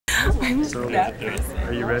I'm So, that person.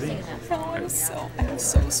 are you ready? No, I'm so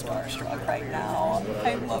starstruck right now.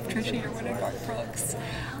 I love Trisha Yearwood and Garth Brooks.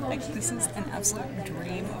 Like, this is an absolute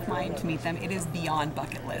dream of mine to meet them. It is beyond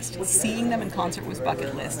bucket list. Seeing them in concert was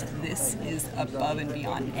bucket list. This is above and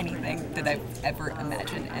beyond anything that I've ever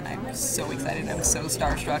imagined, and I'm so excited. I'm so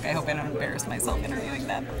starstruck. I hope I don't embarrass myself interviewing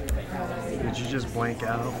them. Did you just blank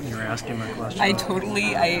out when you were asking my question?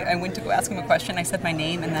 I went to go ask him a question. I said my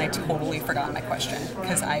name, and then I totally forgot my question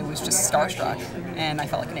because I was just starstruck, and I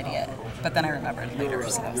felt like an idiot. But then I remembered later,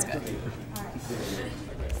 so that was good.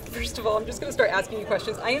 First of all, I'm just going to start asking you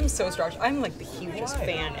questions. I am so starstruck. I'm like the hugest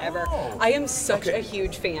fan ever. I am such a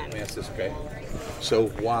huge fan. Yes, that's okay. So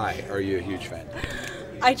why are you a huge fan?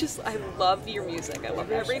 I love your music. I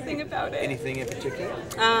love everything about it. Anything in particular?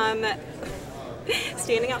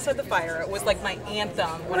 Standing Outside the Fire was like my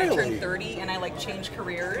anthem when I turned 30 and I like changed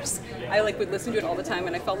careers. I like would listen to it all the time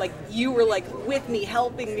and I felt like you were like with me,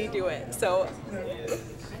 helping me do it. So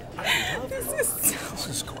this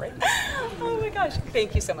is great. Oh my gosh.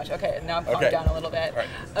 Thank you so much. Okay, now I'm calming down a little bit. Right.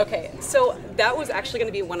 Okay, so that was actually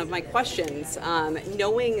going to be one of my questions.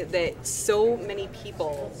 Knowing that so many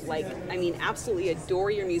people, absolutely adore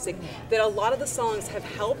your music, that a lot of the songs have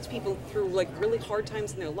helped people through like really hard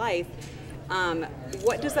times in their life.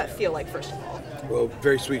 What does that feel like, first of all? Well,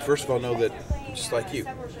 very sweet. First of all, know that I'm just like you.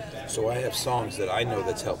 So I have songs that I know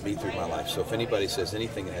that's helped me through my life. So if anybody says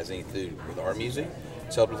anything that has anything to do with our music,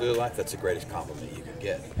 it's helped me through their life, that's the greatest compliment you could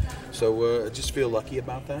get. So just feel lucky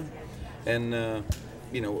about that. And,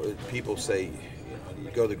 people say,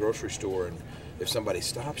 you go to the grocery store and if somebody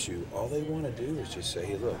stops you, all they want to do is just say,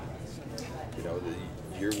 hey, look,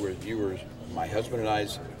 you were my husband and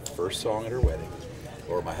I's first song at our wedding.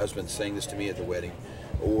 Or my husband sang this to me at the wedding,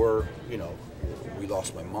 or we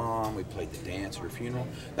lost my mom, we played the dance at her funeral,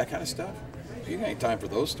 that kind of stuff. You ain't time for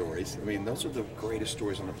those stories. I mean, those are the greatest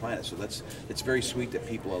stories on the planet. So it's very sweet that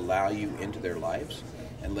people allow you into their lives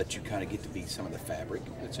and let you kind of get to be some of the fabric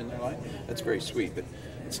that's in their life. That's very sweet, but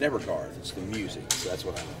it's never Garth, it's the music. So that's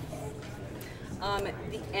what I love about it.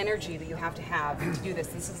 The energy that you have to do this.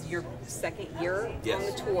 This is your second year on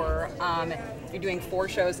Yes. the tour. You're doing 4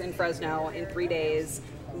 shows in Fresno in 3 days.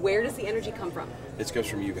 Where does the energy come from? It comes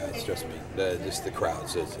from you guys, trust me. Just the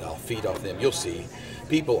crowds. I'll feed off them. You'll see.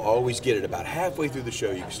 People always get it about halfway through the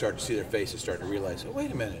show. You can start to see their faces start to realize, oh,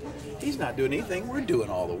 wait a minute. He's not doing anything. We're doing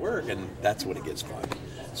all the work. And that's when it gets fun.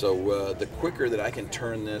 So the quicker that I can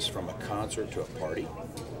turn this from a concert to a party,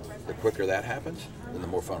 the quicker that happens, then the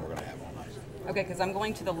more fun we're going to have all night. Okay, because I'm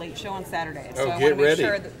going to the late show on Saturday, so I want get to make ready.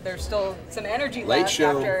 sure that there's still some energy Late left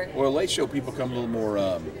show. after. Well, late show people come a little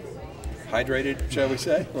more hydrated, shall we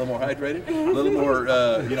say? A little more hydrated, a little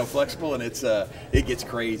more flexible, and it gets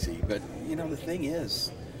crazy. But the thing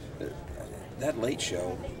is, that late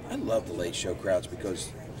show. I love the late show crowds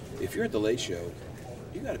because if you're at the late show,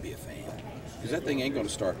 you got to be a fan. Because that thing ain't going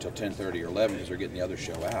to start till 10:30 or 11 because they're getting the other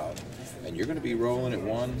show out. And you're going to be rolling at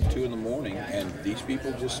 1, 2 in the morning, and these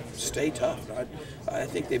people just stay tough. I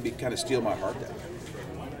think they'd kind of steal my heart that way.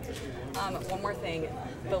 One more thing.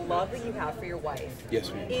 The love that you have for your wife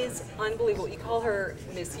is unbelievable. You call her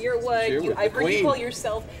Miss Yearwood. I've heard you call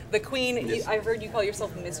yourself the Queen. Yes. I've heard you call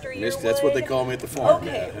yourself Mr. Yearwood. That's what they call me at the farm,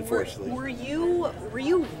 Okay. unfortunately. Were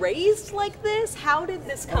you raised like this? How did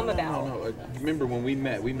this come about? No. Remember when we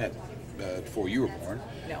met before you were born.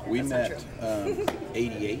 No, we that's not met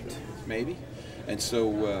 88 maybe, and so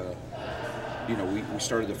we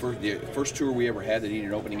started the first tour we ever had that needed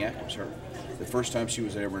an opening act was her. The first time she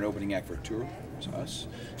was ever an opening act for a tour was us.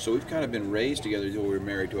 So we've kind of been raised together until we were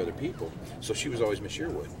married to other people. So she was always Miss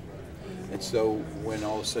Yearwood. And so when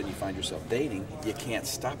all of a sudden you find yourself dating, you can't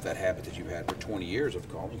stop that habit that you've had for 20 years of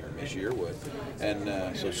calling her Miss Yearwood.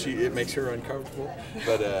 And so it makes her uncomfortable.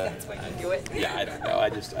 But That's why you do it. yeah, I don't know. I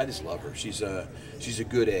just love her. She's a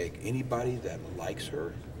good egg. Anybody that likes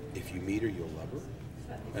her, if you meet her, you'll love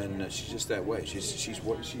her. And she's just that way. She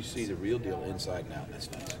sees the real deal inside and out.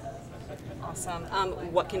 That's nice. Awesome.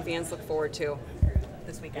 What can fans look forward to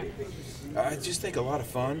this weekend? I just think a lot of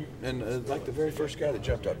fun, and like the very first guy that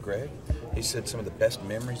jumped up, Greg, he said some of the best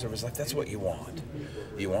memories of his life. That's what you want.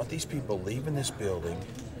 You want these people leaving this building,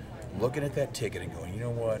 looking at that ticket and going, you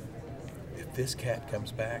know what? If this cat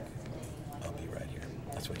comes back, I'll be right here.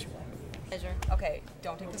 That's what you want. Okay,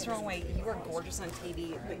 don't take this the wrong way. You are gorgeous on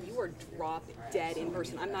TV, but you are drop dead in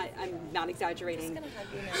person. I'm not exaggerating.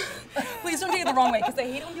 Please don't take it the wrong way, because I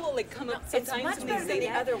hate when people come up sometimes much and better say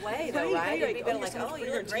than the other way, though, right? Right. People are You're like, so oh, you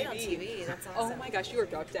pretty look great on TV. That's awesome. Oh my gosh, you are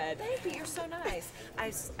drop dead. Thank you. You're so nice. I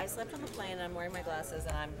slept on the plane and I'm wearing my glasses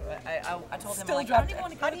and I told him Still I drop don't even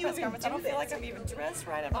want to go How to do you press even conference. I do don't feel this? like I'm even dressed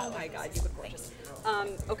right. Oh my God, you look gorgeous.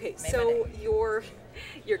 Okay, so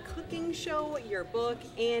your cooking show, your book,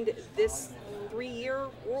 and this 3-year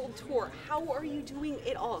world tour. How are you doing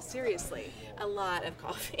it all? Seriously. A lot of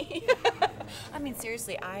coffee. I mean,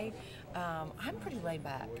 seriously, I'm pretty laid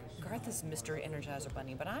back. Garth is Mr. Energizer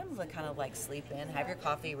Bunny, but I'm the kind of like sleep in, have your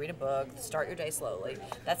coffee, read a book, start your day slowly.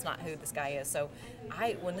 That's not who this guy is. So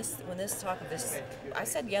when this talk of this, I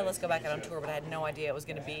said, yeah, let's go back out on tour, but I had no idea it was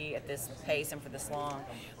going to be at this pace and for this long.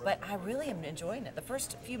 But I really am enjoying it. The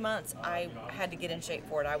first few months, I had to get in shape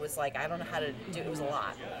for it. I was like, I don't know how to do it. It was a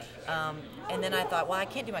lot. And then I thought, well, I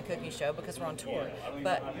can't do my cooking show because we're on tour.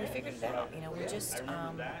 But we figured it out. You know,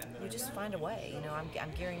 we just find a way. You know,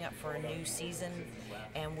 I'm gearing up for a new season,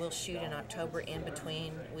 and we'll shoot in October in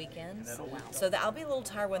between weekends. So that I'll be a little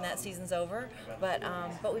tired when that season's over, but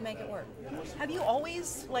we make it work. Have you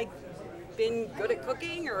always been good at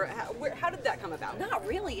cooking, or how did that come about? Not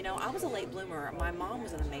really. You know, I was a late bloomer. My mom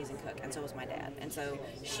was an amazing cook, and so was my dad. And so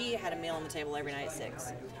she had a meal on the table every night at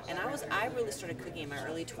 6. And I really started cooking in my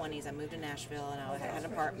early 20s. I moved to Nashville, and I had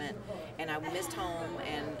an apartment, and I missed home,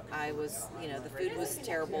 and I was, the food was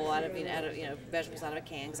terrible. Vegetables out of a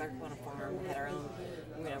can because I grew up on a farm. We had our own,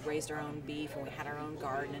 raised our own beef, and we had our own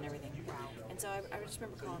garden and everything. And so I just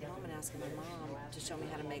remember calling home and asking my mom to tell me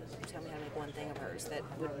how to make one thing of hers that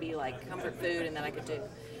would be like comfort food and that I could do.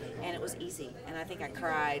 And it was easy. And I think I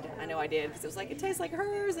cried. I know I did, because it was like, it tastes like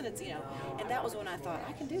hers, and it's, and that was when I thought,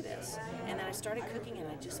 I can do this. And then I started cooking, and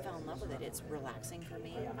I just fell in love with it. It's relaxing for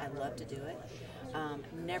me. I love to do it.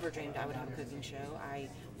 Never dreamed I would have a cooking show. I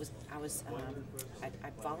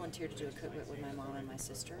volunteered to do a cookbook with my mom and my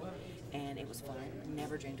sister, and it was fun.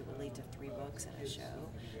 Never dreamed it would lead to 3 books and a show.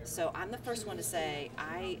 So I'm the first one to say,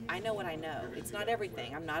 I know what I know. It's not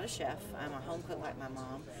everything. I'm not a chef. I'm a home cook like my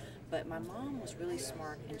mom. But my mom was really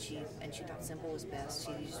smart, and she thought simple was best.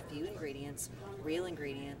 She used few ingredients, real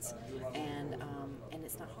ingredients, and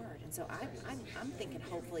it's not hard. And so I'm thinking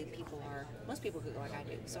hopefully most people cook like I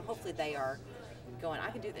do. So hopefully they are going,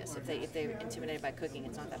 I can do this. If they're intimidated by cooking,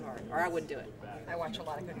 it's not that hard, or I wouldn't do it. I watch a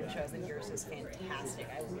lot of cooking shows, and yours is fantastic.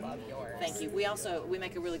 I love yours. Thank you. We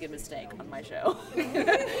make a really good mistake on my show,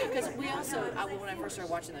 because when I first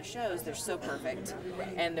started watching those shows, they're so perfect,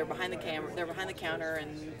 and they're behind the camera, they're behind the counter,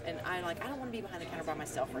 and I'm like, I don't want to be behind the counter by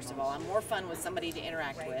myself. First of all, I'm more fun with somebody to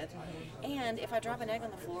interact with, and if I drop an egg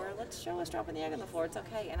on the floor, let's show us dropping the egg on the floor. It's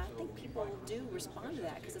okay, and I think people do respond to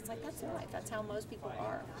that, because it's like, that's life. That's how most people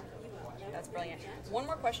are. That's brilliant. One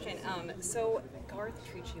more question. So Garth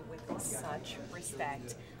treats you with such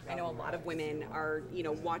respect. I know a lot of women are,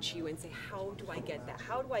 watch you and say, how do I get that?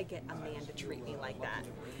 How do I get a man to treat me like that?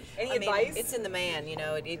 Any advice? It's in the man,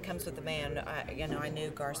 it comes with the man. I knew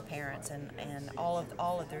Garth's parents, and all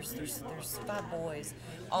of there's 5 boys,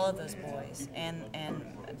 all of those boys, and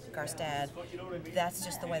Garth's dad, that's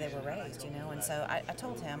just the way they were raised, and so I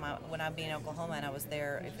told him when I'd be in Oklahoma and I was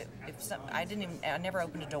there, I never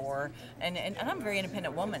opened a door, and I'm a very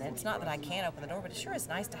independent woman. It's not that I can't open the door, but it sure is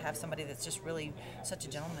nice to have somebody that's just really such a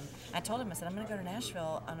gentleman. I told him, I said, I'm going to go to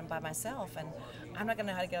Nashville by myself, and I'm not going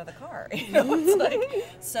to know how to get out of the car. It's like,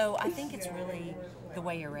 so I think it's really the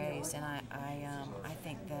way you're raised, and I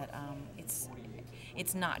think that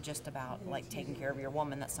it's not just about like taking care of your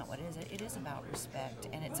woman. That's not what it is. It is about respect,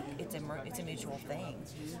 and it's a mutual thing.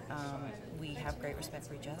 We have great respect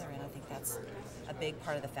for each other, and I think that's a big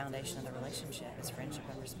part of the foundation of the relationship is friendship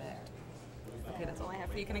and respect. Okay, that's all I have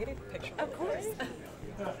for you. Can I get a picture? Of course.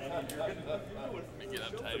 Perfect.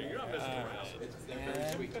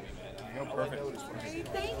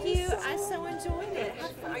 Thank you. I so enjoyed it.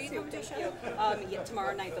 Are you coming to a show? Yeah,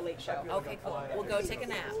 tomorrow night, the late show. Okay, cool. We'll go take a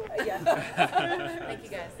nap. Yeah. Thank you,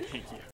 guys. Thank you.